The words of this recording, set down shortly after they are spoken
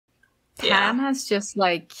tan has just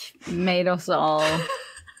like made us all.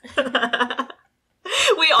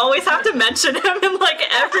 We always have to mention him in like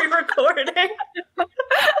every recording.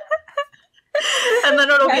 And then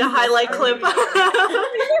it'll be a highlight clip.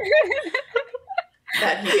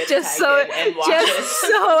 That he gets just tagged in and watches. just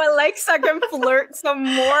so Alexa can flirt some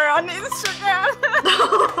more on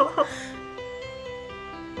Instagram.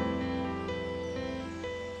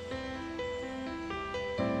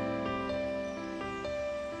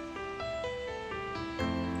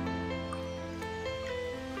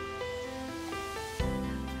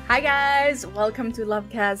 Hi guys, welcome to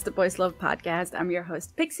LoveCast, the Boys Love podcast. I'm your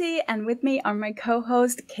host Pixie, and with me are my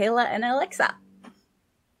co-host Kayla and Alexa.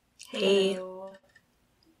 Hey. Hello.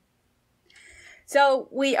 So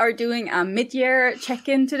we are doing a mid-year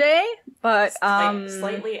check-in today, but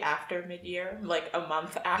slightly after mid-year, like a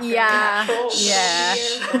month after Yeah, the actual yeah.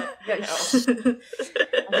 mid-year, but, you know.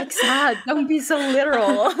 Alexa, don't be so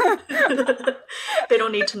literal. They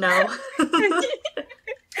don't need to know.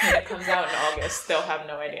 When it comes out in August, they'll have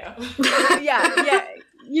no idea. yeah.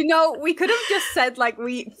 You know, we could have just said like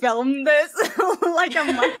we filmed this like a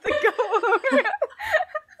month ago.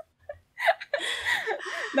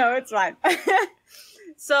 No, it's fine.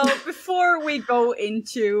 So before we go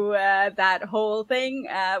into that whole thing,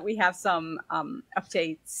 we have some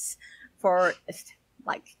updates for,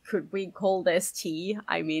 like, could we call this tea?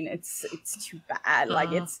 I mean, it's too bad.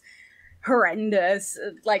 Like, it's horrendous.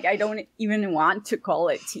 Like, I don't even want to call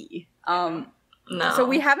it tea. No. So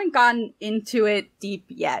we haven't gone into it deep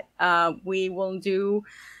yet. We will do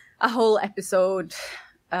a whole episode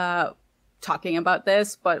talking about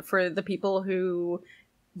this, but for the people who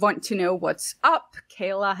want to know what's up,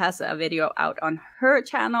 Kayla has a video out on her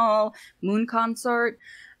channel, Moon Consort,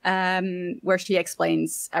 where she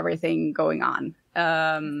explains everything going on.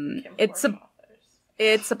 It's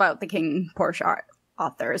about the King Porsche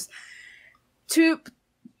authors. To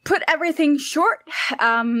put everything short,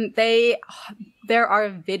 there are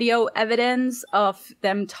video evidence of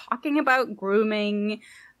them talking about grooming.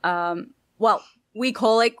 Well, we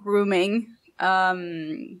call it grooming.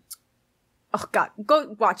 Oh God,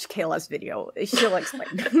 go watch Kayla's video. She'll explain.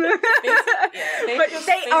 But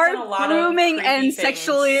they are grooming and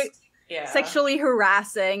sexually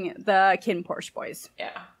harassing the Kin Porsche boys.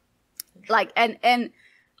 Yeah. Like, and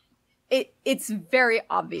it's very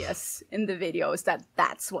obvious in the videos that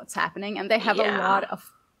that's what's happening, and they have a lot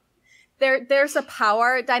of. There's a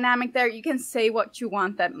power dynamic there. You can say what you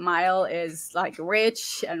want, that Mile is like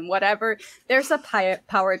rich and whatever. There's a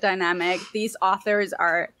power dynamic. These authors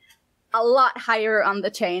are a lot higher on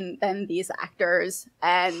the chain than these actors,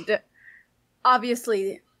 and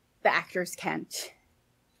obviously the actors can't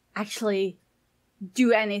actually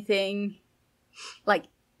do anything like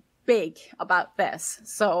big about this.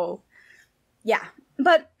 So yeah,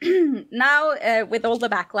 but now with all the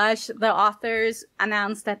backlash, the authors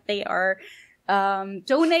announced that they are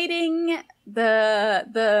donating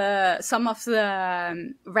some of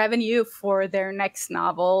the revenue for their next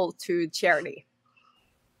novel to charity.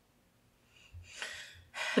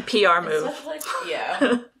 The PR move.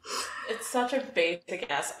 It's such a basic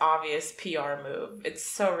ass obvious PR move. It's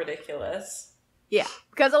so ridiculous. Yeah,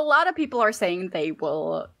 because a lot of people are saying they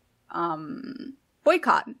will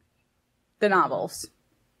boycott the novels.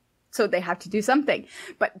 So they have to do something.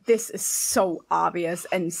 But this is so obvious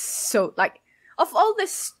and so, like, of all the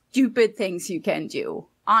stupid things you can do,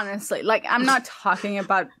 honestly, like, I'm not talking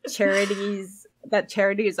about charities, that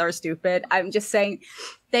charities are stupid. I'm just saying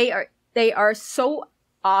they are so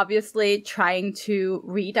obviously trying to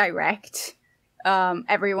redirect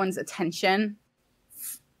everyone's attention,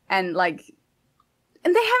 and they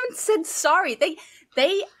haven't said sorry.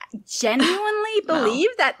 They genuinely believe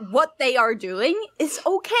that what they are doing is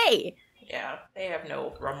okay. Yeah, they have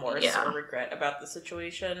no remorse or regret about the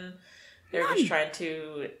situation. They're just trying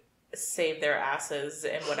to save their asses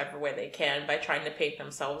in whatever way they can by trying to paint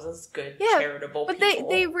themselves as good, charitable people. But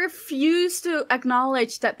they refuse to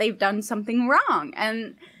acknowledge that they've done something wrong,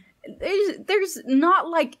 and there's not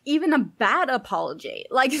like even a bad apology.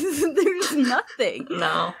 Like there's nothing.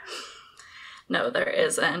 No, there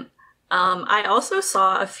isn't. I also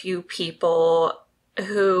saw a few people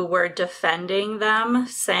who were defending them,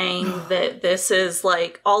 saying that this is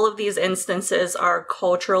like, all of these instances are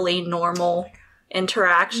culturally normal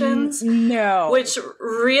interactions. No. Which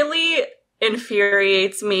really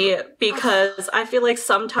infuriates me, because I feel like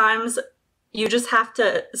sometimes you just have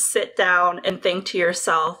to sit down and think to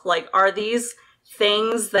yourself, like, are these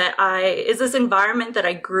things that is this environment that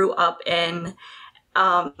I grew up in,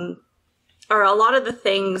 are a lot of the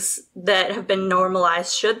things that have been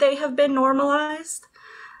normalized, should they have been normalized?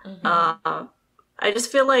 I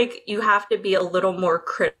just feel like you have to be a little more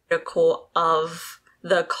critical of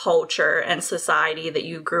the culture and society that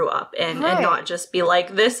you grew up in, and not just be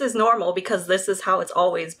like, this is normal because this is how it's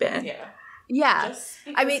always been. Yeah. Just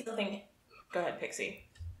I mean, go ahead, Pixie.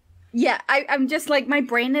 Yeah, I'm just like, my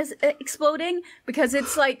brain is exploding because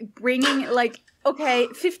it's like bringing like, okay,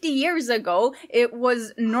 50 years ago, it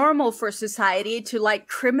was normal for society to like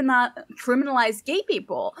criminalize gay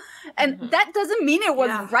people. And that doesn't mean it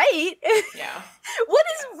was right. Yeah. What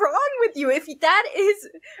is wrong with you? If that is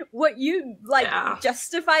what you like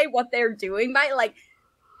justify what they're doing by, like,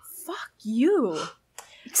 fuck you.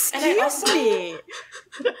 Excuse me.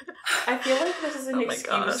 I feel like this is an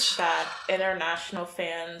excuse that international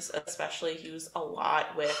fans especially use a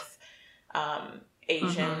lot with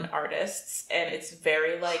Asian artists, and it's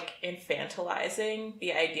very like infantilizing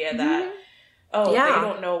the idea that they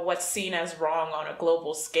don't know what's seen as wrong on a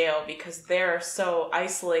global scale because they're so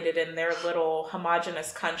isolated in their little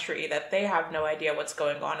homogenous country that they have no idea what's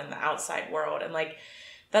going on in the outside world. And like,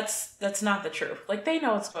 that's not the truth. Like, they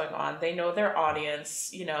know what's going on. They know their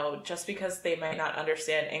audience, you know, just because they might not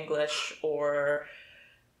understand English or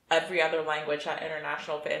every other language that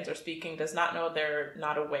international fans are speaking does not mean they're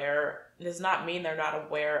not aware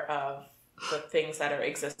of the things that are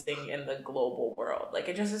existing in the global world. Like,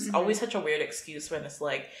 it just is always such a weird excuse when it's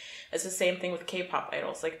like, it's the same thing with K-pop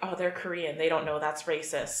idols. Like, oh, they're Korean, they don't know that's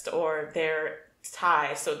racist, or they're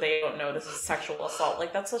Thai, so they don't know this is sexual assault.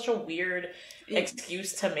 Like, that's such a weird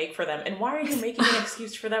excuse to make for them. And why are you making an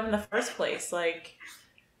excuse for them in the first place? Like,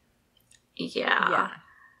 I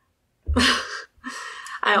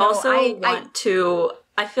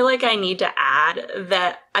feel like I need to add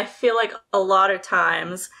that I feel like a lot of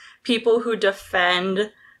times people who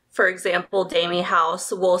defend, for example, Damie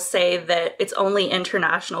House will say that it's only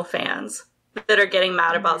international fans that are getting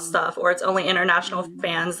mad about stuff, or it's only international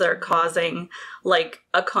fans that are causing like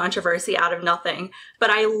a controversy out of nothing. But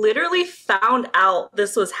I literally found out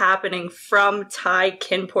this was happening from Thai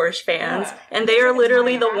Kin Porsche fans, and they are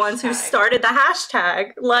literally the ones who started the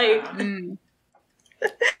hashtag. Like, I'm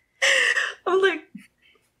like,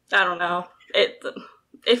 I don't know.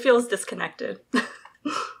 It feels disconnected.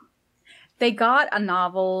 They got a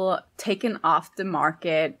novel taken off the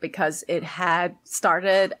market because it had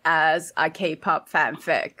started as a K-pop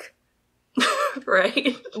fanfic.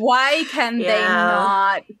 Right? Why can they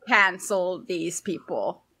not cancel these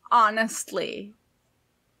people? Honestly.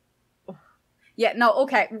 Yeah, no,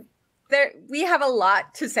 okay. We have a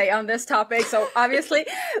lot to say on this topic, so obviously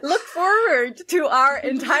look forward to our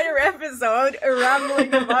entire episode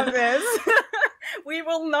rambling about this. We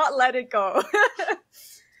will not let it go.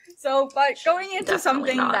 So, but going into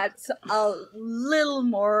something that's a little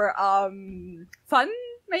more fun,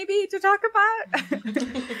 maybe, to talk about.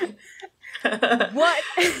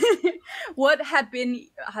 What have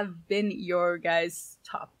been your guys'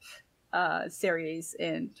 top series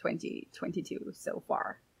in 2022 so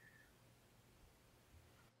far?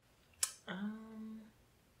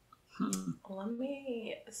 Let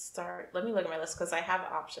me look at my list because I have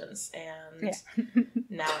options, and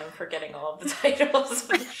now I'm forgetting all of the titles of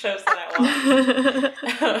the shows that I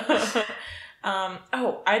watched.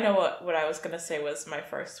 I know what I was going to say was my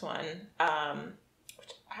first one.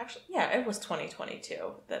 Which actually, it was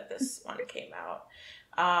 2022 that this one came out.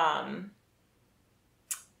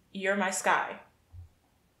 You're My Sky.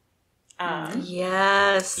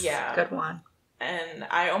 Yes. Yeah. Good one. And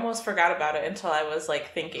I almost forgot about it until I was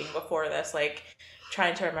like thinking before this, like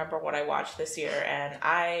trying to remember what I watched this year. And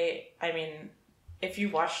I mean, if you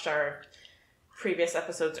watched our previous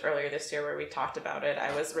episodes earlier this year where we talked about it,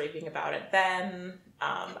 I was raving about it then.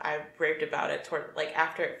 I raved about it toward like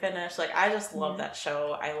after it finished. Like, I just love that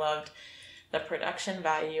show. I loved the production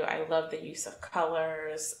value. I love the use of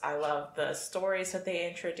colors. I love the stories that they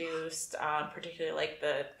introduced, particularly like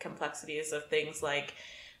the complexities of things like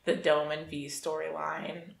the Dome and V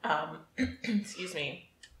storyline. Excuse me.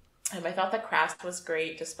 I thought the cast was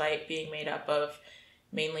great despite being made up of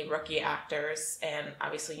mainly rookie actors. And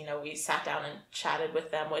obviously, you know, we sat down and chatted with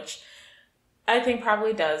them, which I think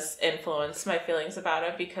probably does influence my feelings about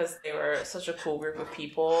it because they were such a cool group of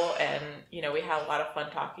people. And, you know, we had a lot of fun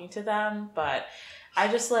talking to them. But I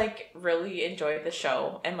just, like, really enjoyed the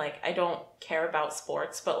show. And, like, I don't care about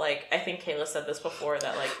sports, but, like, I think Kayla said this before,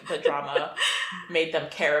 that, like, the drama made them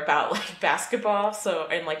care about, like, basketball,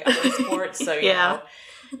 and, like, other sports. So, you know,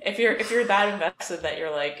 if you're that invested that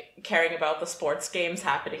you're, like, caring about the sports games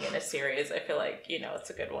happening in a series, I feel like, you know, it's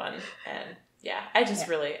a good one. And,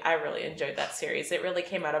 I really enjoyed that series. It really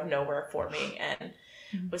came out of nowhere for me and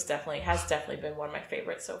has definitely been one of my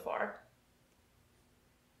favorites so far.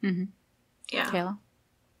 Mm-hmm. Yeah. Kayla?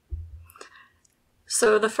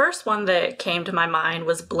 So the first one that came to my mind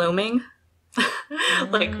was Blooming.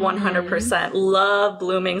 Like 100%. Love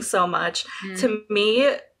Blooming so much. To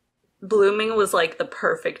me, Blooming was like the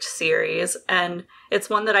perfect series, and it's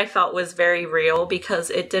one that I felt was very real because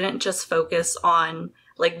it didn't just focus on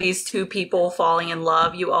like these two people falling in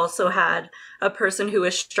love. You also had a person who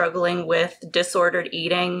is struggling with disordered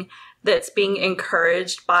eating that's being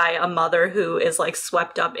encouraged by a mother who is like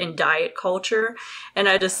swept up in diet culture. And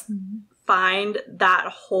I just find that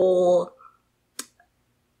whole,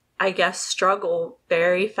 I guess, struggle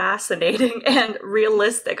very fascinating and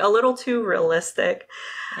realistic, a little too realistic.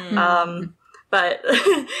 But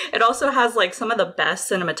it also has like some of the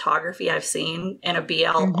best cinematography I've seen in a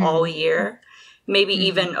BL all year. Maybe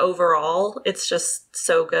even overall, it's just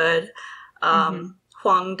so good.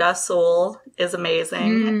 Hwang Da-sul is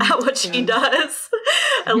amazing at what she does.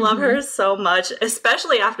 I love her so much,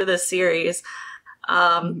 especially after this series.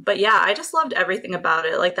 But yeah, I just loved everything about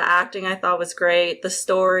it. Like the acting I thought was great. The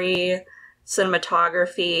story,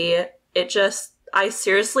 cinematography, I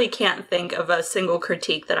seriously can't think of a single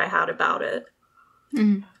critique that I had about it.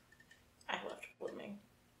 I loved Blooming.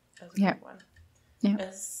 That was a good one.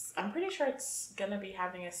 Yeah. I'm pretty sure it's going to be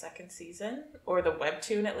having a second season, or the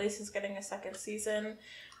webtoon at least is getting a second season,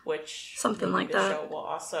 which something like the that. show will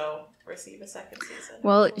also receive a second season.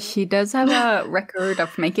 Well, she does have a record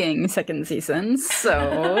of making second seasons,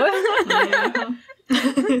 so...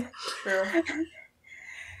 True.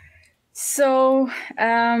 So,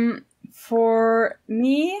 for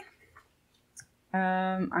me,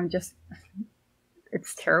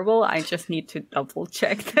 it's terrible. I just need to double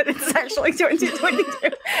check that it's actually 2022.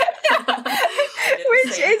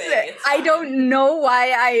 Which is, I don't know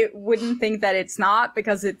why I wouldn't think that it's not,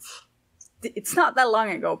 because it's not that long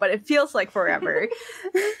ago, but it feels like forever.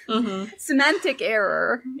 Semantic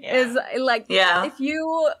error is like, if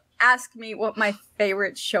you ask me what my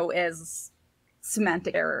favorite show is,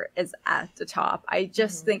 semantic error is at the top. I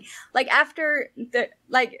just think, like, after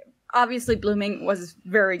obviously Blooming was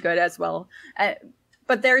very good as well.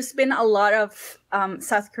 But there's been a lot of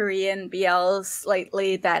South Korean BLs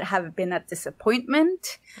lately that have been a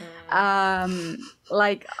disappointment.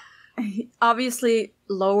 Like, obviously,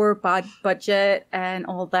 lower budget and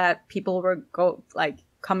all that. People were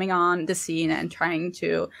coming on the scene and trying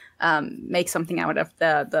to make something out of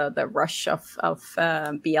the rush of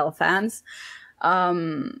BL fans.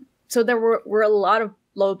 So there were a lot of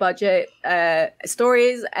low budget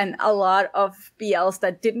stories and a lot of BLs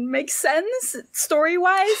that didn't make sense story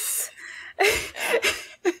wise.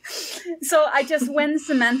 So when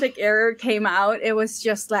Semantic Error came out, it was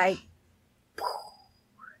just like,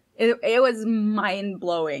 it was mind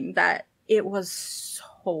blowing that it was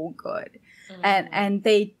so good. And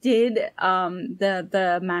they did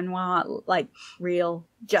the manhwa like real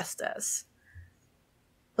justice.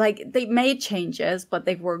 Like, they made changes, but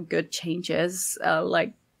they were good changes,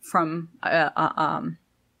 like from manhwa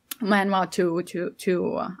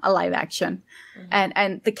to a live action.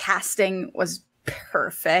 And the casting was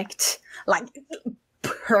perfect. Like,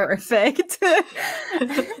 perfect.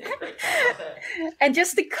 And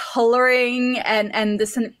just the coloring and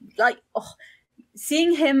this, like,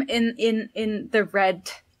 seeing him in the red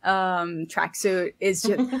tracksuit is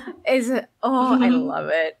just I love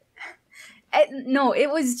it. No,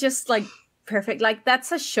 it was just like perfect. Like,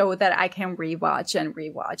 that's a show that I can rewatch,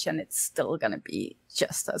 and it's still gonna be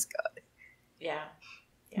just as good. Yeah.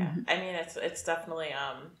 I mean, it's definitely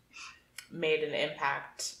made an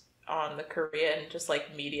impact on the Korean just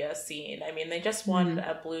like media scene. I mean, they just won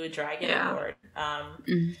a Blue Dragon Award.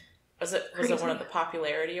 Was it one of the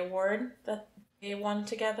popularity award that they won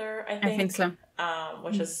together? I think so.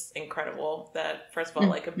 Which is incredible. That first of all,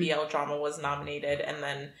 like a BL drama was nominated and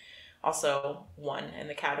then also won in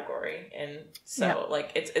the category, and so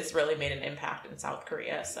like it's really made an impact in South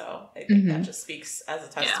Korea. So I think that just speaks as a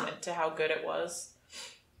testament to how good it was.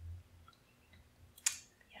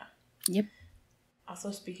 Yep. Also,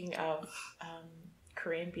 speaking of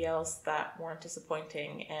Korean BLs that weren't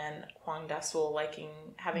disappointing, and Hwang Da-sul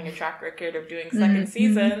having a track record of doing second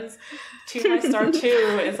seasons, To My Star 2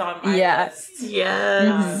 is on my list.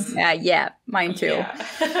 Yes. Mine too.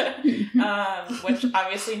 Which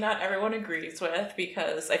obviously not everyone agrees with,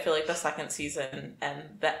 because I feel like the second season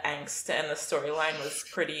and the angst and the storyline was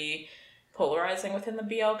pretty polarizing within the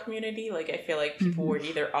BL community. Like, I feel like people were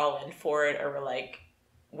either all in for it or were like,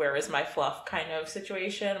 where is my fluff kind of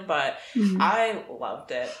situation, but I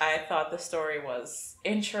loved it. I thought the story was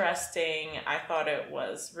interesting. I thought it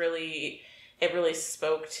really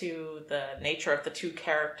spoke to the nature of the two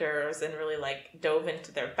characters and really like dove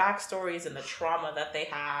into their backstories and the trauma that they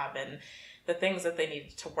have and the things that they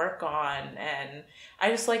needed to work on. And I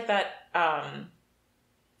just like that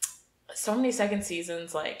so many second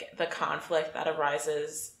seasons, like the conflict that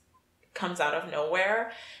arises comes out of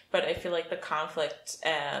nowhere, but I feel like the conflict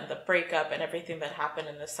and the breakup and everything that happened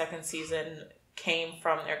in the second season came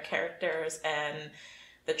from their characters and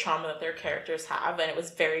the trauma that their characters have, and it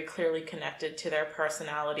was very clearly connected to their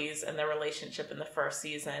personalities and their relationship in the first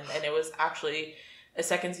season. And it was actually a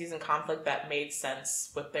second season conflict that made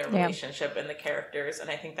sense with their relationship and the characters, and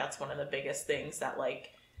I think that's one of the biggest things that like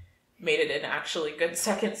made it an actually good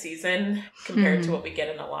second season compared to what we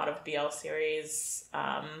get in a lot of BL series.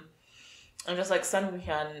 And just like Sun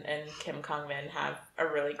Woo-hyun and Kim Kang-min have a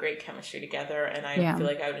really great chemistry together, and I feel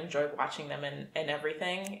like I would enjoy watching them in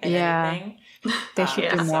everything and anything. They should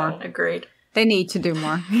do more. So, agreed. They need to do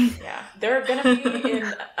more. Yeah. They're going to be in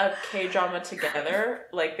a K-drama together.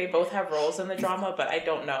 Like, they both have roles in the drama, but I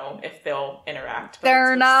don't know if they'll interact. But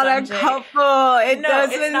they're not a couple. It's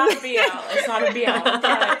not a BL. It's not a BL.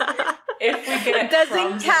 But if we get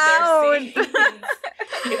crumbs of their scenes,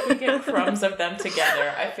 if we get crumbs of them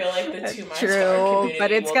together, I feel like the two My Star community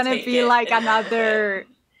but it's going to be like another...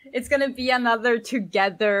 It's gonna be another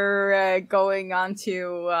together going on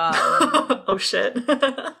to... oh, shit.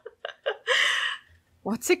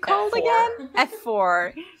 What's it called again?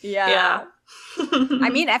 F4. Yeah. I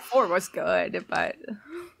mean, F4 was good, but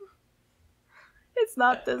it's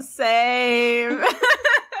not the same.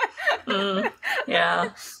 Yeah.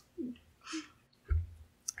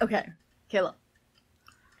 Okay, Kayla.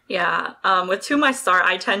 Yeah, with To My Star,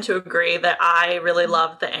 I tend to agree that I really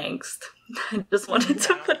love the angst. I just wanted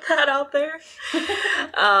to put that out there.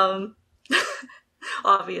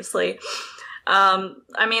 Obviously.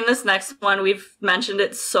 I mean, this next one, we've mentioned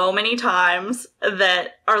it so many times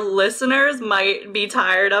that our listeners might be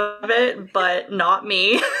tired of it, but not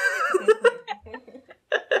me. It's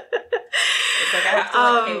like I have to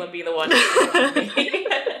let Kayla be the one to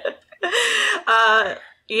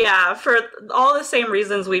yeah, for all the same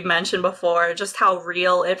reasons we've mentioned before, just how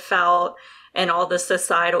real it felt and all the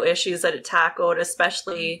societal issues that it tackled,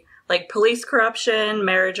 especially like police corruption,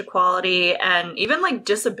 marriage equality, and even like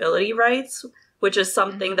disability rights, which is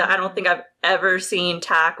something that I don't think I've ever seen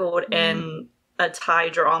tackled in a Thai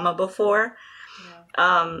drama before.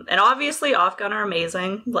 Yeah. And obviously Afghan are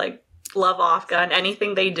amazing. Like, love Afghan.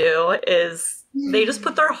 Anything they do is, they just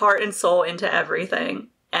put their heart and soul into everything,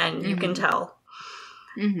 and you can tell.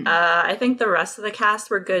 I think the rest of the cast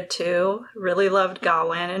were good too. Really loved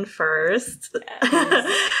Gawain in first.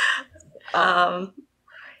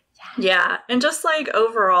 Yeah, and just like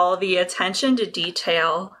overall, the attention to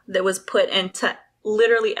detail that was put into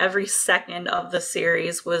literally every second of the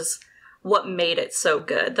series was what made it so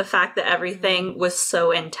good. The fact that everything was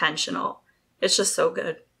so intentional. It's just so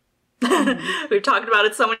good. We've talked about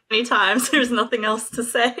it so many times, there's nothing else to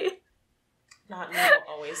say. Not me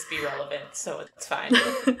will always be relevant, so it's fine.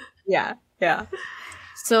 Yeah.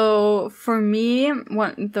 So for me,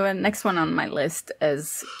 the next one on my list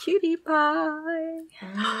is Cutie Pie.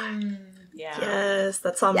 Yeah. Yes,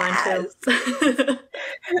 that's on mine too.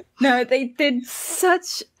 No, they did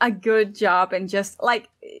such a good job, and just like,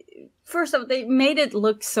 first of all, they made it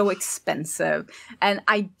look so expensive, and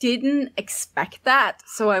I didn't expect that,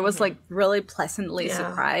 so I was like really pleasantly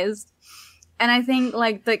surprised. And I think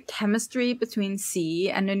like the chemistry between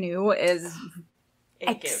C and Nanu is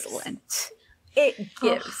excellent. It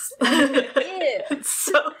gives. It's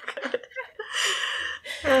so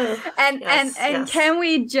good. And can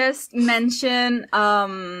we just mention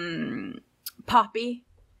Poppy?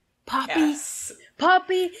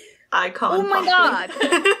 Poppy. Icon. Oh my god.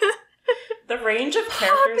 The range of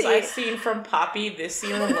characters I've seen from Poppy this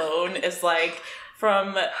year alone is like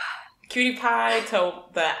from Cutie Pie to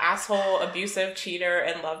the asshole, abusive cheater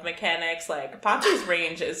and love mechanics. Like, Poppy's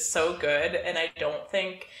range is so good, and I don't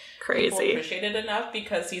think people appreciate it enough,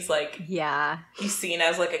 because he's like, he's seen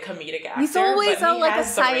as like a comedic actor. He's always like a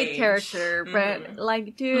side character, but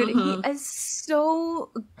like, dude, he is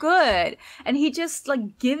so good, and he just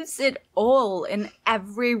like gives it all in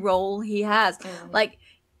every role he has. Like,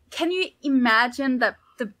 can you imagine that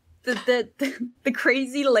the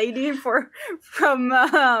crazy lady from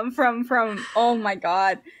oh my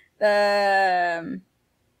god, the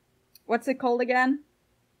what's it called again?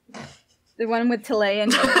 The one with Tilley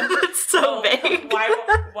and it's so vague. Why?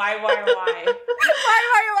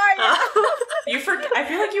 You forget. I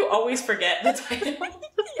feel like you always forget the title. But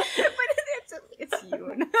it's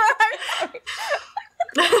you. I'm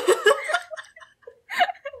sorry.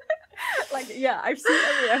 Like, yeah, I've seen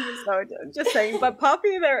every episode. I'm just saying, but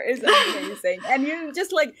Poppy there is amazing, and you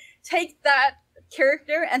just like take that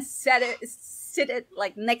character and set sit it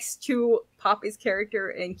like next to Poppy's character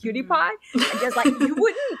in Cutie Pie, and just like you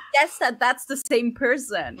wouldn't guess that that's the same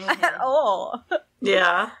person at all.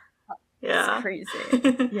 Yeah. It's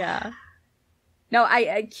crazy. Yeah. No,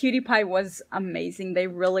 I Cutie Pie was amazing. They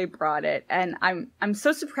really brought it, and I'm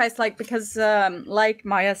so surprised, like, because like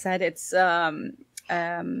Maya said, it's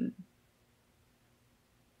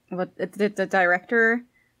what the director?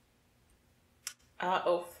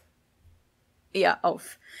 Oaf. Yeah,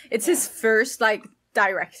 Oaf. It's his first like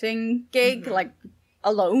directing gig, like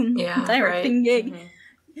alone directing gig,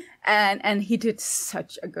 and he did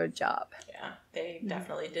such a good job. Yeah, they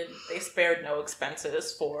definitely did. They spared no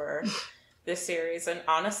expenses for this series, and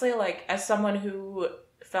honestly, like, as someone who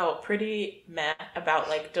felt pretty meh about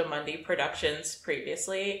like Domundi Productions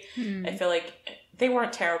previously, I feel like they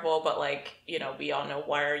weren't terrible, but like, you know, we all know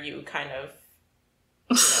Why Are You kind of,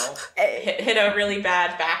 you know, hit a really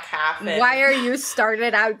bad back half. And Why Are You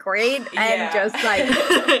started out great and just like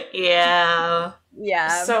yeah.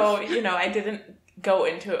 So, you know, I didn't go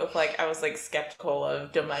into it with like, I was like skeptical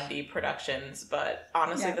of Domundi Productions, but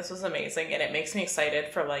honestly this was amazing, and it makes me excited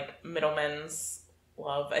for like Middleman's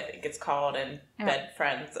Love, I think it's called, and Bed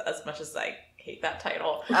Friends, as much as I hate that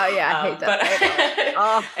title. Oh yeah, I hate that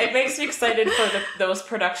title. It makes me excited for those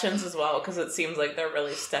productions as well, because it seems like they're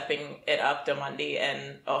really stepping it up. Domundi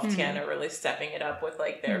and Off-Tien are really stepping it up with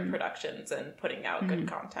like their productions and putting out good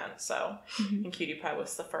content. So and Cutie Pie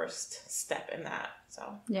was the first step in that.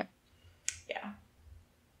 So yeah,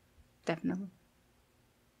 definitely.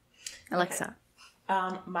 Alexa.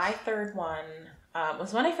 My third one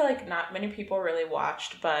was one I feel like not many people really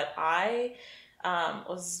watched, but I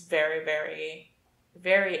was very, very,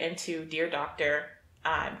 very into Dear Doctor.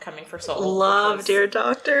 I'm Coming for Soul. Love Dear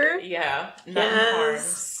Doctor. Yeah.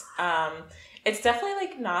 Yes. It's definitely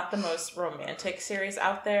like not the most romantic series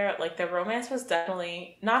out there. Like the romance was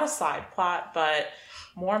definitely not a side plot, but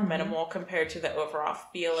more minimal compared to the overall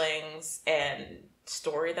feelings and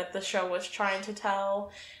story that the show was trying to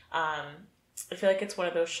tell. I feel like it's one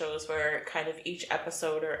of those shows where kind of each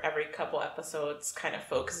episode or every couple episodes kind of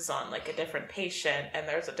focuses on like a different patient, and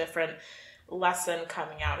there's a different lesson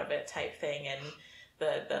coming out of it type thing, and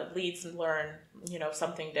the leads learn, you know,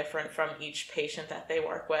 something different from each patient that they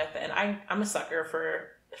work with. And I'm a sucker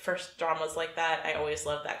for dramas like that. I always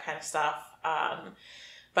love that kind of stuff.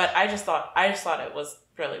 But I just thought it was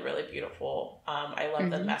really, really beautiful. I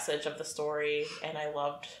loved the message of the story, and I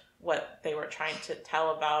loved what they were trying to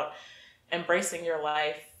tell about embracing your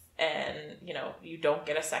life, and you know, you don't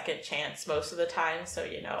get a second chance most of the time, so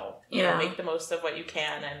you know, make the most of what you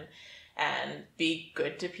can, and be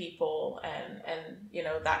good to people, and you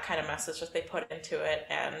know, that kind of message that they put into it.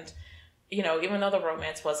 And you know, even though the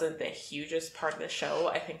romance wasn't the hugest part of the show,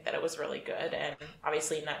 I think that it was really good. And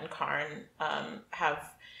obviously Nut and Karn have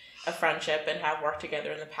a friendship and have worked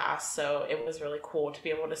together in the past, so it was really cool to be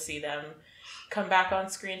able to see them come back on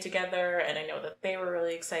screen together. And I know that they were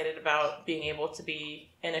really excited about being able to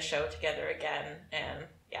be in a show together again. And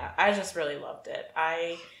yeah, I just really loved it.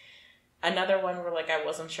 Another one where like I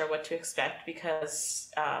wasn't sure what to expect, because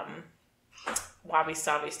Wabi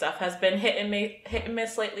Sabi stuff has been hit and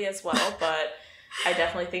miss lately as well, but I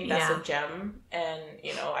definitely think that's a gem. And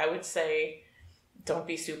you know, I would say don't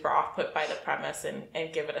be super off put by the premise,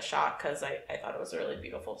 and give it a shot, because I thought it was a really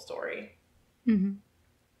beautiful story.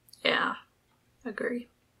 Yeah. Agree.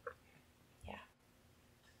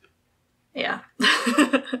 Yeah.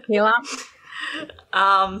 Kayla?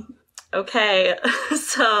 Okay.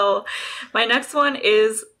 So my next one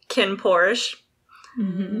is Kin Porsche.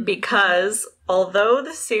 Because although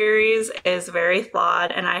the series is very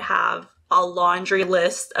flawed and I have a laundry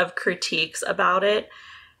list of critiques about it,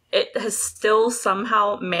 it has still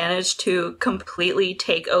somehow managed to completely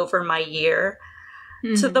take over my year.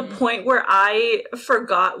 To the point where I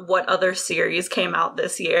forgot what other series came out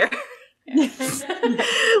this year.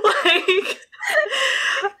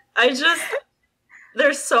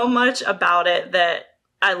 There's so much about it that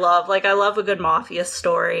I love. Like, I love a good mafia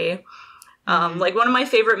story. Like, one of my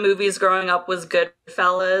favorite movies growing up was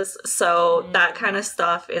Goodfellas, so that kind of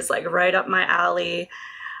stuff is, like, right up my alley.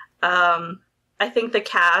 I think the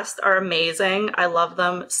cast are amazing. I love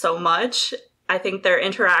them so much. I think their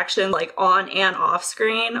interaction, like, on and off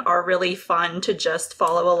screen are really fun to just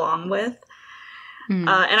follow along with. And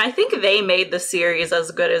I think they made the series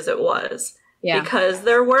as good as it was. Yeah. Because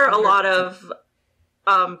there were a lot of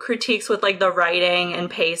critiques with, like, the writing and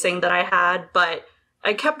pacing that I had, but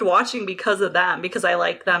I kept watching because of them, because I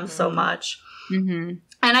like them so much. And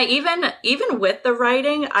I even with the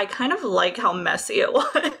writing, I kind of like how messy it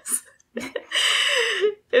was.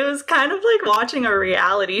 It was kind of like watching a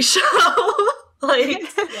reality show.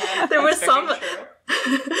 Like, there was some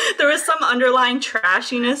underlying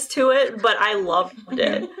trashiness to it, but I loved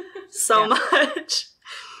it so much.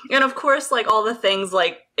 And of course, like, all the things,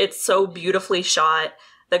 like, it's so beautifully shot,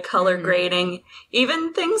 the color grading,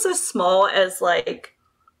 even things as small as, like,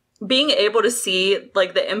 being able to see,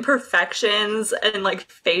 like, the imperfections and, like,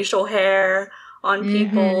 facial hair on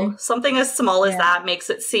people. Something as small as that makes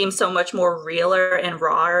it seem so much more realer and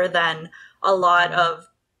rawer than a lot of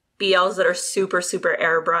BLs that are super, super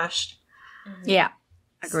airbrushed. Yeah,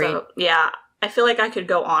 agreed. So, yeah, I feel like I could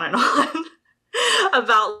go on and on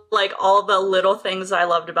about, like, all the little things I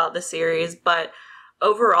loved about the series, but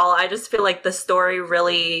overall, I just feel like the story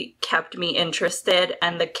really kept me interested,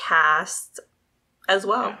 and the cast as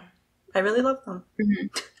well. I really love them.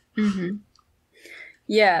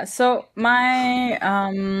 Yeah, so my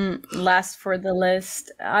last for the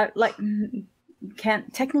list,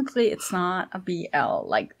 technically it's not a BL,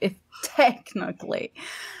 like, if technically,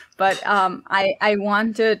 but I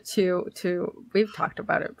wanted to we've talked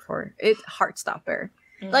about it before. It's Heartstopper.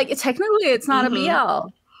 Like, technically it's not a BL,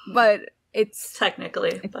 but it's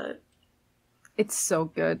technically, but it's so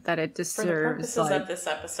good that it deserves. For the purposes of this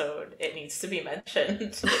episode, it needs to be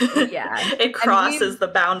mentioned. Yeah, it crosses the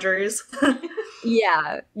boundaries.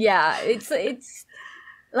 yeah, it's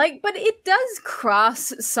like, but it does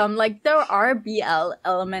cross some. Like, there are BL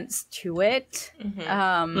elements to it,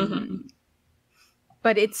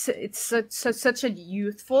 but it's such a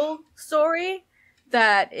youthful story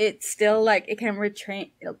that it's still, like, it can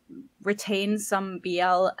retain some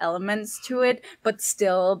BL elements to it, but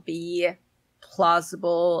still be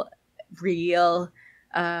plausible, real,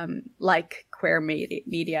 like queer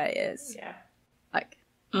media is. Yeah. Like,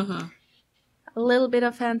 a little bit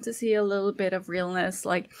of fantasy, a little bit of realness.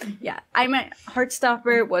 Like,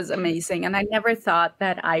 Heartstopper was amazing, and I never thought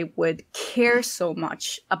that I would care so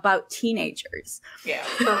much about teenagers. Yeah,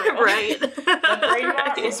 for real. Right. The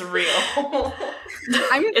brainwash is real.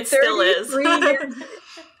 It still is.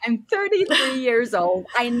 I'm 33 years old.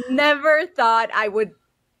 I never thought I would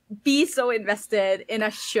be so invested in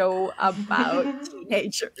a show about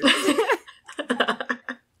teenagers.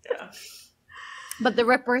 But the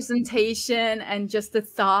representation and just the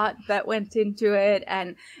thought that went into it,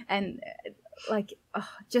 and like,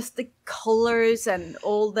 just the colors and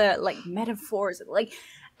all the, like, metaphors, like,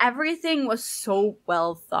 everything was so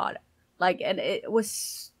well thought. Like, and it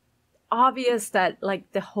was obvious that,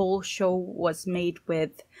 like, the whole show was made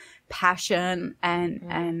with passion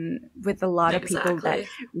and with a lot of people that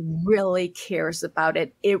really cares about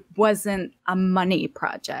it. It wasn't a money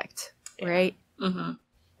project, right?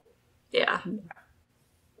 Yeah.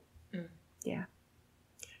 Yeah.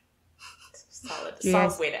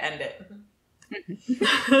 Solid way to end it.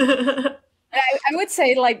 I would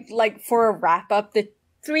say, like for a wrap up, the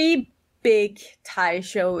 3 big Thai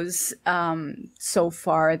shows so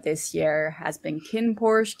far this year has been Kin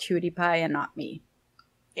Porsche, Cutie Pie, and Not Me.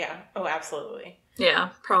 Yeah. Oh, absolutely. Yeah,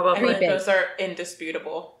 probably. Those are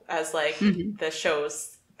indisputable as, like, the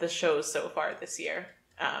shows so far this year,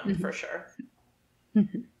 for sure.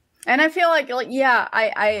 And I feel like yeah,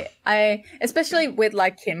 I especially with,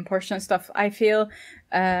 like, Kin Porsche and stuff, I feel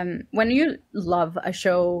when you love a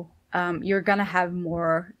show, you're gonna have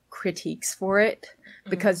more critiques for it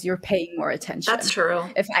because you're paying more attention. That's true.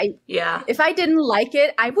 If I didn't like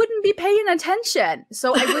it, I wouldn't be paying attention,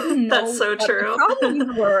 so I wouldn't know That's so what true. the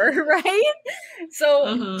problems were, right?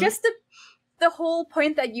 So just the whole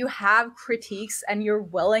point that you have critiques and you're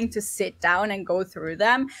willing to sit down and go through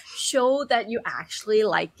them show that you actually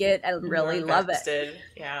like it and really love it.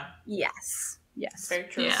 Yeah. Yes. Very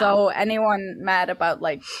true. Yeah. So anyone mad about,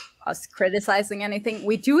 like, us criticizing anything,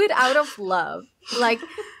 we do it out of love. Like,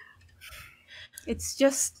 it's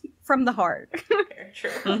just from the heart. Very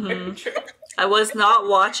true. Very true. I was not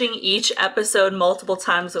watching each episode multiple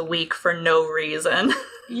times a week for no reason.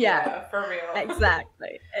 Yeah, for real.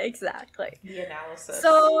 Exactly. The analysis.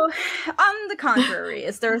 So, on the contrary,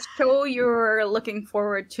 is there a show you're looking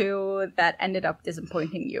forward to that ended up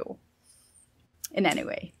disappointing you in any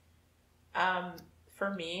way?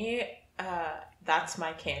 For me, That's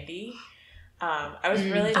My Candy. I was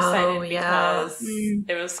really excited because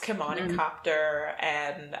it was Kimon and Copter,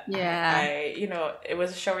 and I, it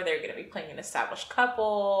was a show where they were going to be playing an established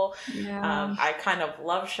couple. I kind of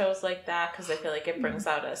love shows like that because I feel like it brings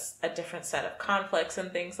out a different set of conflicts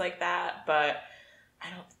and things like that. But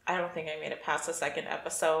I don't think I made it past the second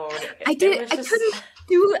episode. I couldn't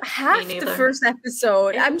do half the first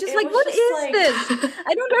episode. I'm just like, what is this?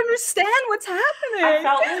 I don't understand what's happening. I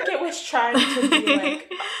felt like it was trying to be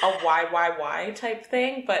like why type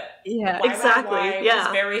thing, but exactly. was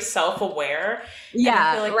very self-aware. And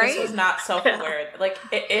I feel like this was not self-aware. Yeah. Like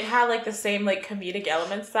it had like the same like comedic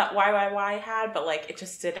elements that why had, but like it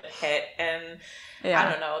just didn't hit. And I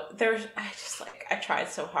don't know. I tried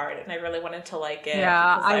so hard and I really wanted to like it.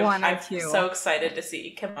 Yeah, I'm so excited to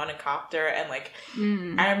see Kim on a copter, and like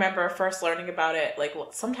I remember first learning about it like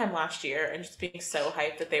sometime last year and just being so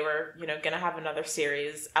hyped that they were, you know, gonna have another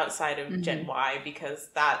series outside of Gen Y, because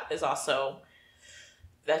that's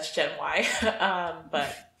Gen Y.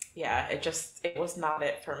 But yeah, it was not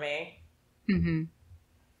it for me.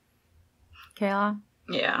 Kayla?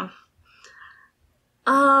 Yeah.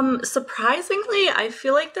 Surprisingly, I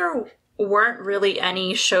feel like there weren't really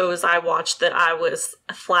any shows I watched that I was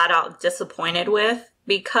flat out disappointed with,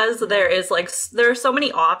 because there's so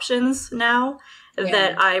many options now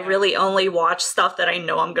that I really only watch stuff that I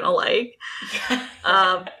know I'm gonna like.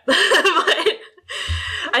 But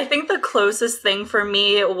I think the closest thing for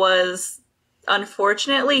me was,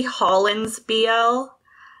 unfortunately, Holland's BL,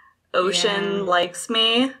 Ocean Likes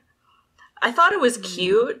Me. I thought it was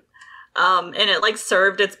cute. And it like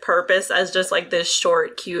served its purpose as just like this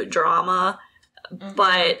short, cute drama.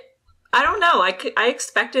 But I don't know. I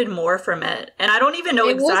expected more from it. And I don't even know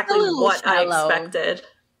exactly what I expected.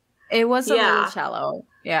 It was a little shallow.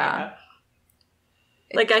 Yeah.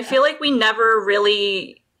 Like, I feel like we never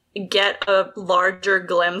really get a larger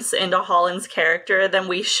glimpse into Holland's character than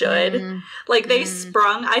we should. Like, I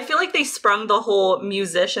feel like they sprung the whole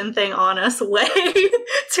musician thing on us way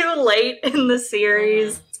too late in the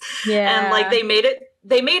series. Yeah. And like they made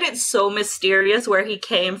it so mysterious where he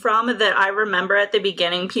came from that I remember at the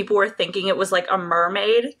beginning people were thinking it was like a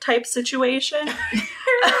mermaid type situation. Mysterious,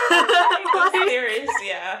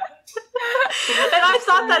 yeah. And I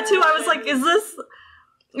thought that too. I was like, is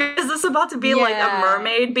this about to be like a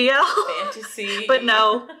mermaid BL? Fantasy. But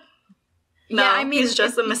no. No, I mean, he's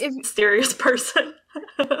just a mysterious person.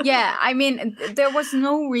 Yeah, I mean, there was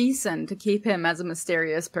no reason to keep him as a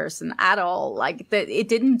mysterious person at all. Like, it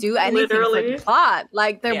didn't do anything for the plot.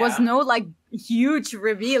 Like, there was no, like, huge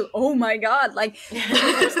reveal. Oh my god, like, he's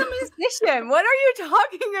a musician. What are you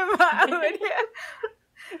talking about?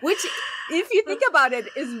 Which, if you think about it,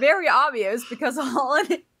 is very obvious because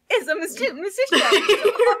Holland is a musician. So obviously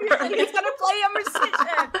he's gonna play a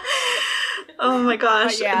musician. Oh my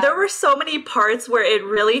gosh. There were so many parts where it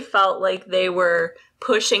really felt like they were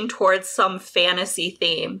pushing towards some fantasy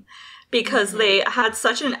theme, because they had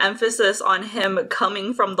such an emphasis on him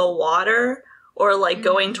coming from the water or like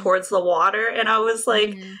going towards the water. And I was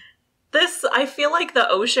like, I feel like the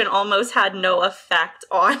ocean almost had no effect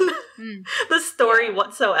on the story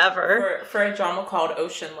whatsoever. For a drama called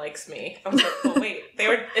Ocean Likes Me. I was like, well, wait,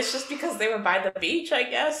 it's just because they were by the beach, I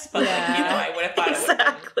guess. But like, you know, I would have thought it would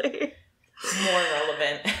have been more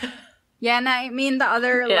relevant. Yeah, and I mean the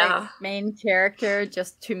other like main character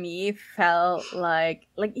just to me felt like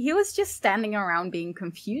he was just standing around being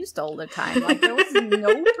confused all the time. Like there was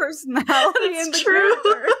no personality in the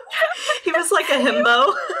character. He was like a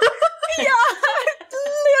himbo.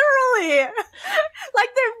 Literally. Like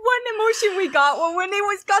the one emotion we got when he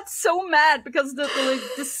got so mad because the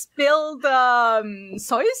spilled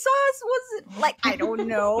soy sauce, was it? Like, I don't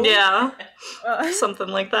know. Yeah. Something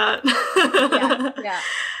like that. Yeah.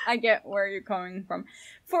 I get where you're coming from.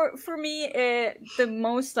 For me, the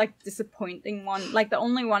most like disappointing one, like the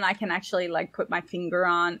only one I can actually like put my finger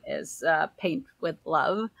on is Paint with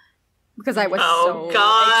Love. Because I was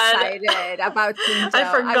excited about Kinjo.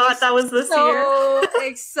 I forgot that was this year. So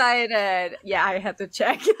excited. Yeah, I had to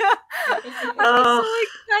check. I was so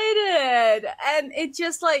excited. And it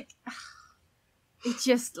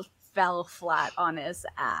just fell flat on his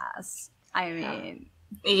ass. I mean.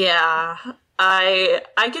 Yeah. I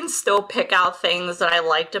can still pick out things that I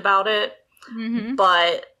liked about it.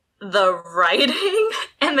 But the writing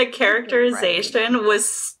and the characterization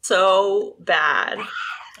was so bad.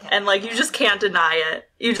 And, like, you just can't deny it.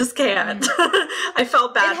 You just can't. I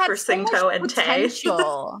felt bad for Singto and Tae. It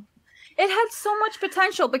had so much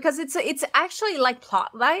potential because it's actually, like,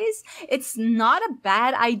 plot-wise, it's not a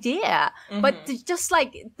bad idea. But just,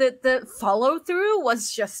 like, the follow-through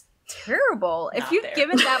was just terrible. If you'd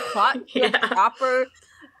given that plot to a proper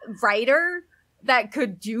writer that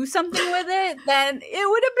could do something with it, then it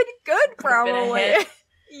would have been good, probably.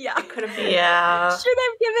 Yeah. It could have been. Yeah. Should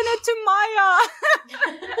have given it to Maya.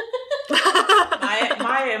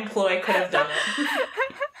 My employee could have done it.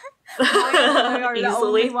 Maya are the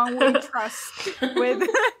only one we trust with.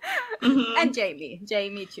 And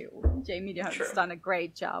Jamie too. Jamie has done a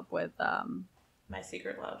great job with My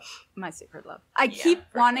Secret Love. My Secret Love. I keep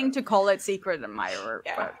wanting to call it Secret Admirer.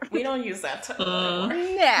 Yeah, but we don't use that term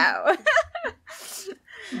anymore. No.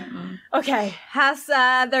 Okay, has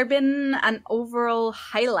there been an overall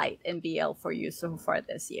highlight in BL for you so far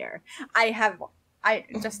this year? I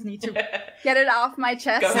just need to get it off my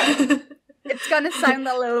chest. Go ahead. It's gonna sound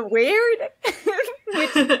a little weird.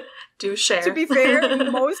 Which, do share. To be fair,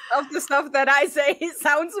 most of the stuff that I say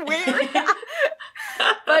sounds weird.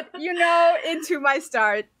 But you know, Into My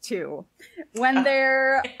Star too. When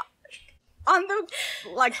they're on the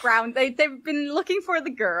ground, they've been looking for the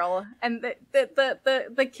girl, and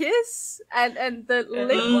the kiss and the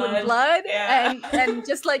liquid blood and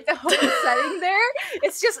just like the whole setting there,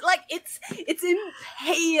 it's just like it's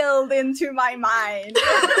impaled into my mind.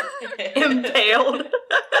 Impaled.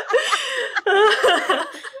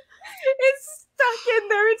 It's stuck in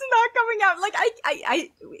there. It's not coming out. Like I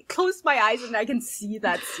closed my eyes and I can see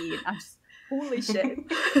that scene. I'm just, holy shit.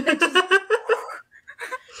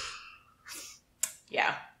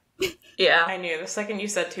 Yeah. Yeah. I knew the second you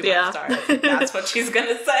said 2 months star, that's what she's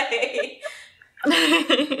gonna say. You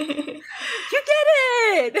get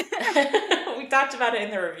it! We talked about it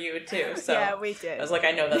in the review too, so yeah, we did. I was like,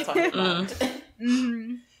 I know that's on your mind.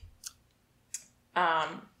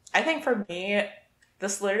 I think for me,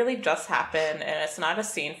 this literally just happened, and it's not a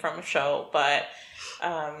scene from a show, but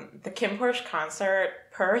the Kim Porsche concert,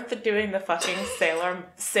 Perth doing the fucking Sailor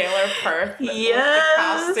Perth with the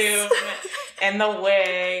costume and the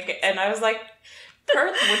wig, and I was like,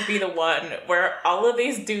 Perth would be the one where all of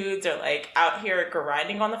these dudes are like out here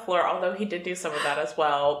grinding on the floor, although he did do some of that as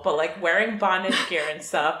well, but like wearing bondage gear and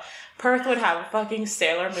stuff. Perth would have a fucking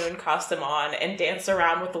Sailor Moon costume on and dance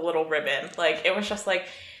around with a little ribbon. Like, it was just like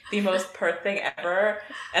the most Perth thing ever.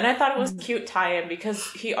 And I thought it was cute tie-in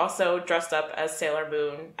because he also dressed up as Sailor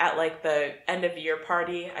Moon at like the end of year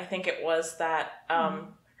party. I think it was that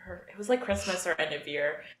it was like Christmas or end of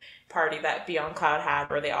year party that Beyond Cloud had,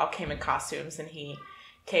 where they all came in costumes and he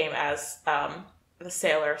came as the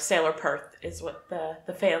Sailor Perth is what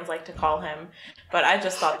the fans like to call him. But I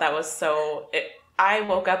just thought that was so I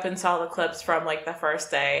woke up and saw the clips from like the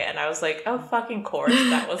first day, and I was like, "Oh, fucking course,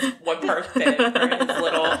 that was what Perth did for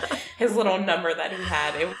his little number that he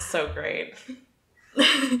had." It was so great.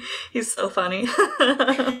 He's so funny.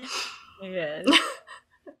 Yeah.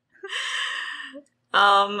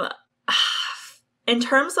 In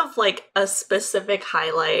terms of like a specific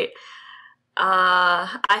highlight,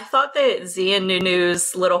 I thought that Z and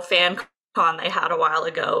Nunu's little fan con they had a while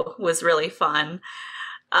ago was really fun.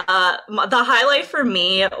 The highlight for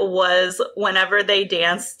me was whenever they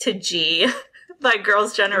danced to G, by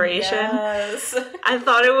Girls' Generation. Yes. I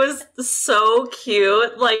thought it was so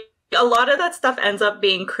cute. Like, a lot of that stuff ends up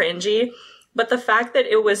being cringy, but the fact that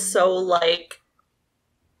it was so, like,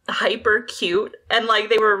 hyper cute and, like,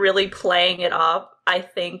 they were really playing it up, I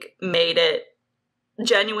think made it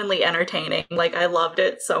genuinely entertaining. Like, I loved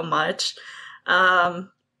it so much. I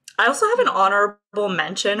also have an honorable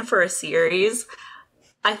mention for a series.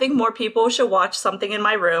 I think more people should watch Something in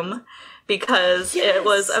My Room because it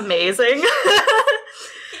was amazing.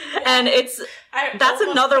 And that's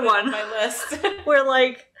another one on my list. where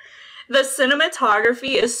like the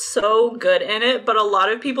cinematography is so good in it, but a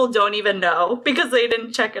lot of people don't even know because they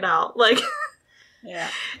didn't check it out. Like,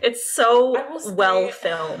 it's so well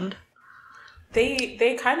filmed.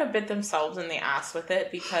 They kind of bit themselves in the ass with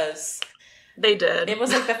it because they did. It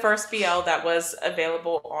was like the first BL that was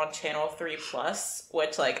available on Channel 3 Plus,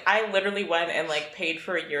 which like I literally went and like paid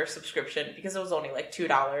for a year subscription because it was only like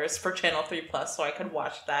 $2 for Channel 3 Plus, so I could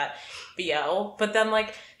watch that BL. But then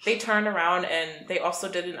like they turned around and they also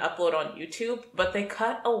did an upload on YouTube, but they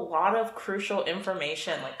cut a lot of crucial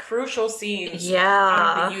information, like crucial scenes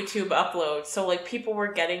out of the YouTube upload. So like people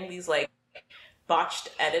were getting these like botched,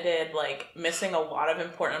 edited, like missing a lot of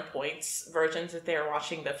important points versions if they were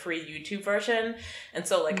watching the free YouTube version. And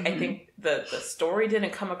so like I think the story didn't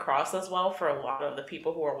come across as well for a lot of the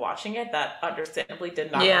people who were watching it that understandably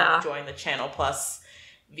did not want to join the Channel Plus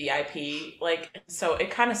VIP. Like, so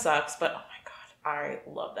it kind of sucks, but oh my god, I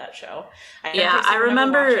love that show. I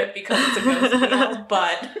remember it because it's a ghost BL,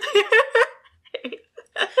 but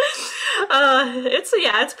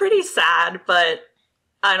it's pretty sad, but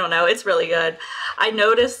I don't know. It's really good. I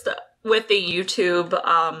noticed with the YouTube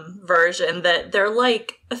version that they're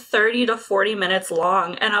like 30 to 40 minutes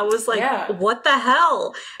long. And I was like, what the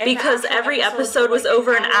hell? And because every episode was like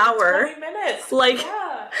over an hour. 20 minutes. Like,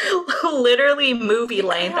 literally movie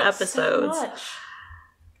length episodes. So much.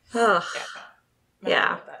 Ugh. I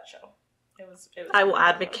love that show. It was I will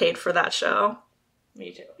advocate for that show.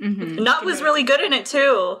 Me too. Nut was really good in it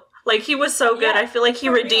too. Like, he was so good. I feel like he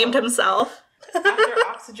redeemed himself. after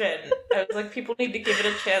Oxygen. I was like, people need to give it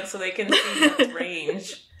a chance so they can see its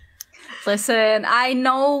range. Listen, I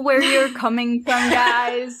know where you're coming from,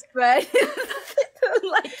 guys, but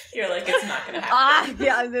like you're like, it's not gonna happen.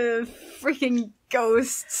 Yeah, the freaking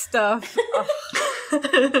ghost stuff.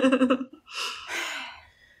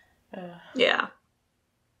 Yeah.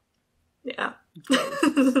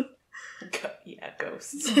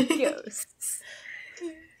 Ghosts. Ghosts.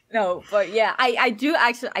 No, but yeah, I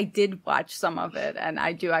did watch some of it, and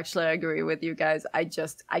I do actually agree with you guys. I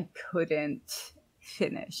couldn't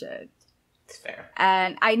finish it. It's fair.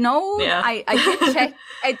 And I know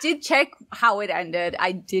I did check how it ended.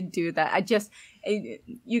 I did do that.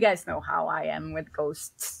 You guys know how I am with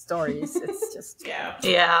ghost stories. It's just yeah.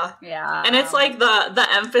 And it's like the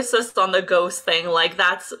emphasis on the ghost thing, like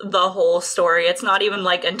that's the whole story. It's not even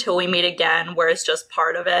like until we meet again where it's just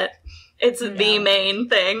part of it. It's the main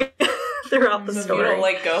thing throughout the story. If you don't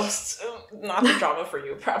like ghosts, not the drama for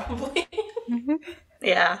you, probably.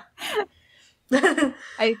 Yeah.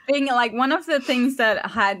 I think like one of the things that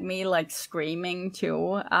had me like screaming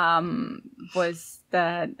too was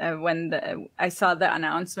that when I saw the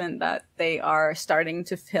announcement that they are starting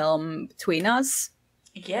to film Between Us.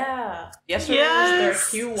 Yeah. Yesterday was their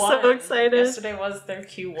Q1. So excited. Yesterday was their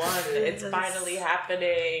Q1. It's finally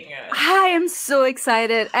happening. I am so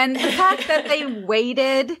excited. And the fact that they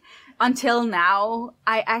waited until now,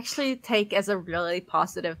 I actually take as a really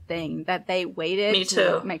positive thing that they waited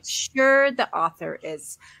to make sure the author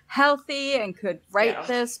is healthy and could write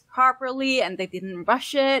this properly, and they didn't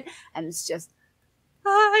rush it. And it's just,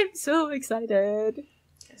 I'm so excited.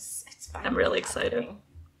 Yes, it's I'm really excited.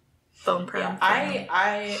 Bone proud. Yeah,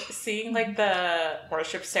 I seeing like the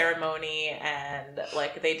worship ceremony and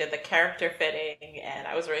like they did the character fitting, and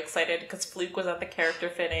I was really excited because Fluke was at the character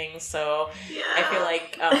fitting. So I feel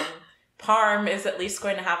like Parm is at least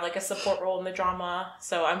going to have like a support role in the drama.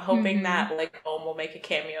 So I'm hoping that like Ohm will make a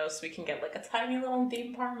cameo so we can get like a tiny little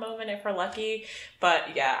Dean Parm moment if we're lucky.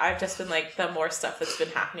 But yeah, I've just been like, the more stuff that's been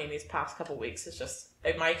happening these past couple weeks is just,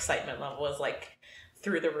 my excitement level is like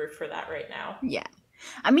through the roof for that right now. Yeah.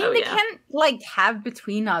 I mean, they can't like have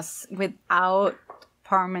Between Us without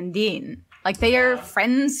Parm and Dean. Like they are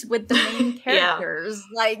friends with the main characters.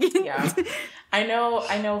 Like I know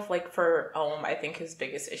if, like for Ohm, I think his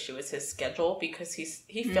biggest issue is his schedule because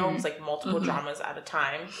he films like multiple dramas at a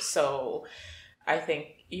time. So I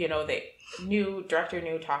think, director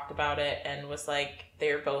New talked about it and was like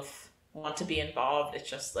they're both want to be involved. It's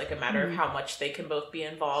just like a matter of how much they can both be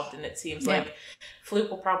involved, and it seems like Fluke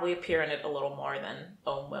will probably appear in it a little more than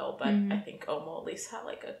Ohm will, but I think Ohm will at least have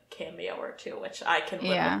like a cameo or two, which I can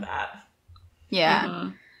live with that. Yeah,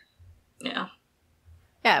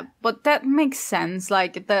 but that makes sense.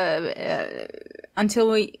 Like the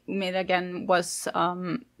Until We Meet Again was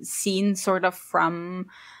seen sort of from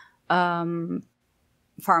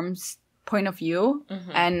Farm's point of view,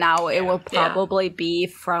 and now it will probably be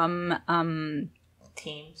from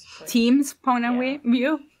Team's point of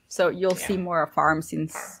view. So you'll see more of Farm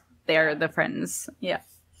since they're the friends. Yeah,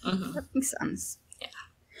 that makes sense. Yeah,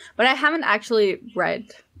 but I haven't actually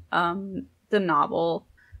read the novel.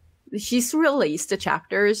 She's released the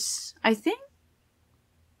chapters, I think.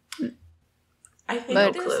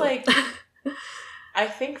 There's like, I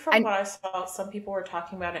think from what I saw, some people were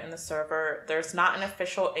talking about it in the server. There's not an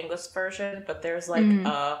official English version, but there's like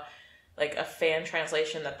a fan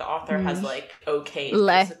translation that the author has like okayed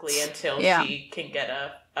basically until she can get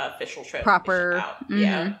a official trip proper out.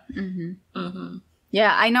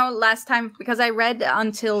 Yeah, I know last time, because I read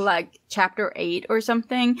until like chapter 8 or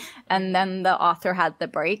something, and then the author had the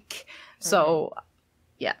break. So,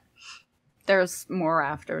 yeah, there's more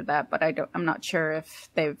after that, but I'm not sure if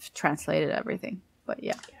they've translated everything. But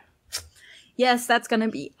yeah. Yes, that's gonna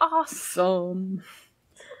be awesome.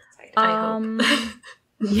 I hope.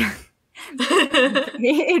 Yeah.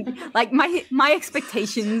 Like my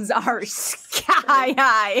expectations are sky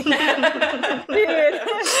high. Dude.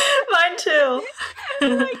 Mine too. Like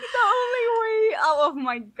the only way, oh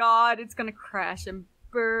my god, it's gonna crash and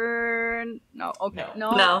burn. No, okay,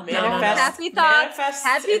 no. Happy thoughts.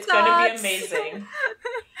 Happy it's thoughts. Gonna be amazing.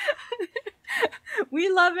 We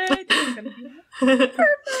love it. It's gonna be perfect.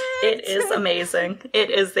 It is amazing. It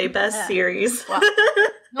is the best series. Well,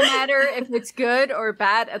 no matter if it's good or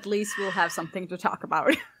bad, at least we'll have something to talk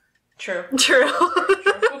about. True.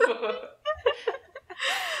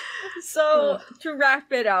 So, to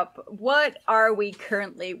wrap it up, what are we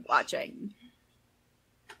currently watching?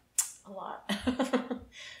 A lot.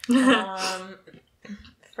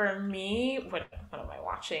 For me, what am I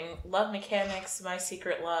watching? Love Mechanics, My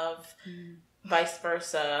Secret Love, Vice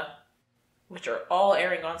Versa, which are all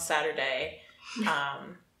airing on Saturday.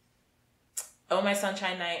 Oh My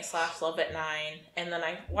Sunshine Night / Love at 9. And then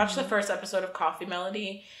I watched the first episode of Coffee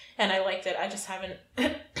Melody, and I liked it. I just haven't,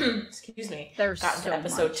 excuse me, gotten to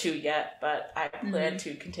episode 2 yet, but I plan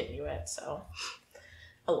to continue it, so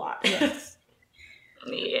a lot. Yes.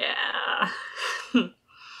 Yeah.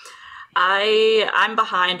 I'm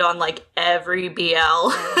behind on like every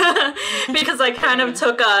BL because I kind of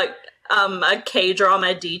took a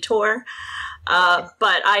K-drama detour.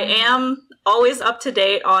 But I am always up to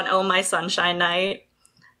date on Oh My Sunshine Night.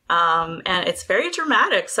 And it's very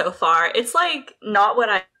dramatic so far. It's like not what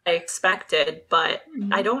I expected, but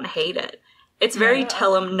I don't hate it. It's very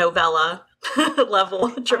telenovela level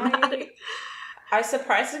dramatic. I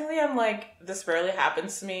surprisingly am like, this rarely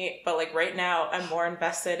happens to me, but like right now I'm more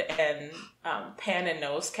invested in Pan and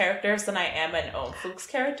Nose characters than I am in Omfluk's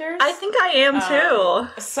characters. I think I am too.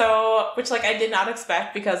 So, which like I did not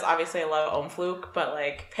expect because obviously I love Omfluk, but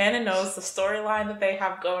like Pan and Nose, the storyline that they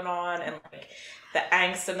have going on and like the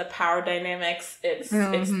angst and the power dynamics, it's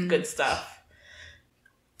good stuff.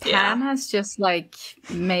 Pan has just like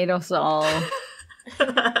made us all...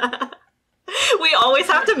 We always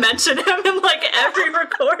have to mention him in like every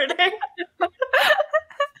recording.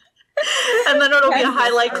 And then it'll be a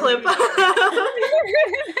highlight clip.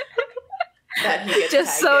 That he gets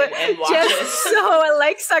just so and watches. Just so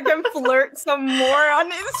Alexa can flirt some more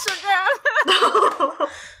on Instagram.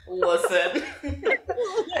 Listen,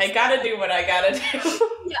 I gotta do what I gotta do.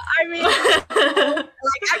 Yeah, I mean,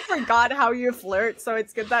 like I forgot how you flirt, so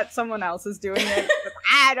it's good that someone else is doing it.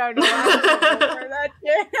 I don't know how to remember that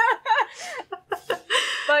shit.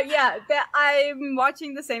 But yeah, I'm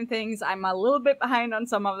watching the same things. I'm a little bit behind on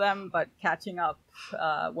some of them, but catching up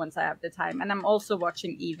once I have the time. And I'm also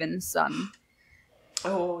watching Even Sun.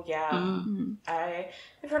 Oh yeah, I've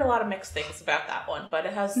heard a lot of mixed things about that one, but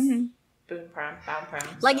it has boom pram, bam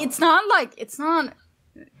pram. Like so. it's not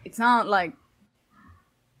like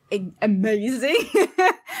amazing,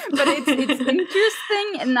 but it's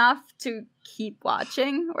interesting enough to keep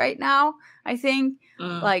watching right now. I think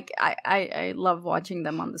like I love watching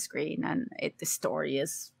them on the screen, and the story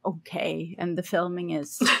is okay, and the filming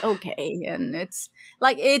is okay, and it's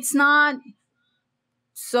like it's not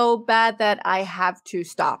so bad that I have to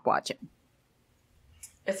stop watching.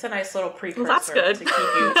 It's a nice little precursor that's good. to keep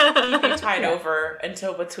you tied over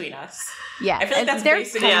until Between Us. Yeah, I feel like that's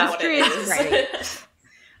basically what it is. Great.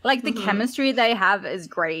 Like the chemistry they have is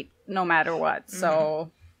great no matter what.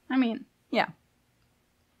 So, I mean, yeah.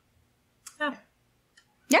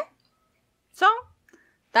 So,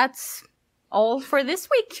 that's all for this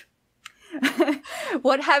week.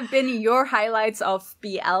 What have been your highlights of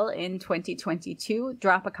BL in 2022?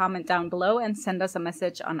 Drop a comment down below and send us a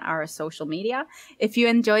message on our social media. If you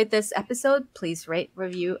enjoyed this episode, please rate,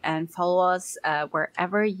 review, and follow us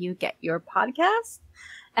wherever you get your podcast.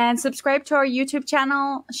 And subscribe to our YouTube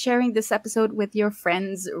channel. Sharing this episode with your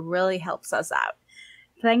friends really helps us out.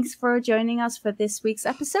 Thanks for joining us for this week's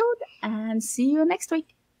episode, and see you next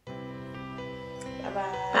week.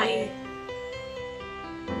 Bye-bye. Bye.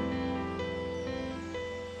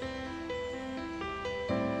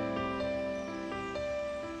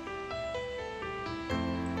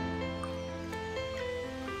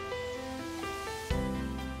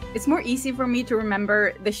 It's more easy for me to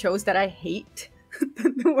remember the shows that I hate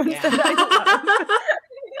than the ones that I love.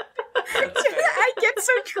 I get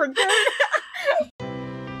so triggered.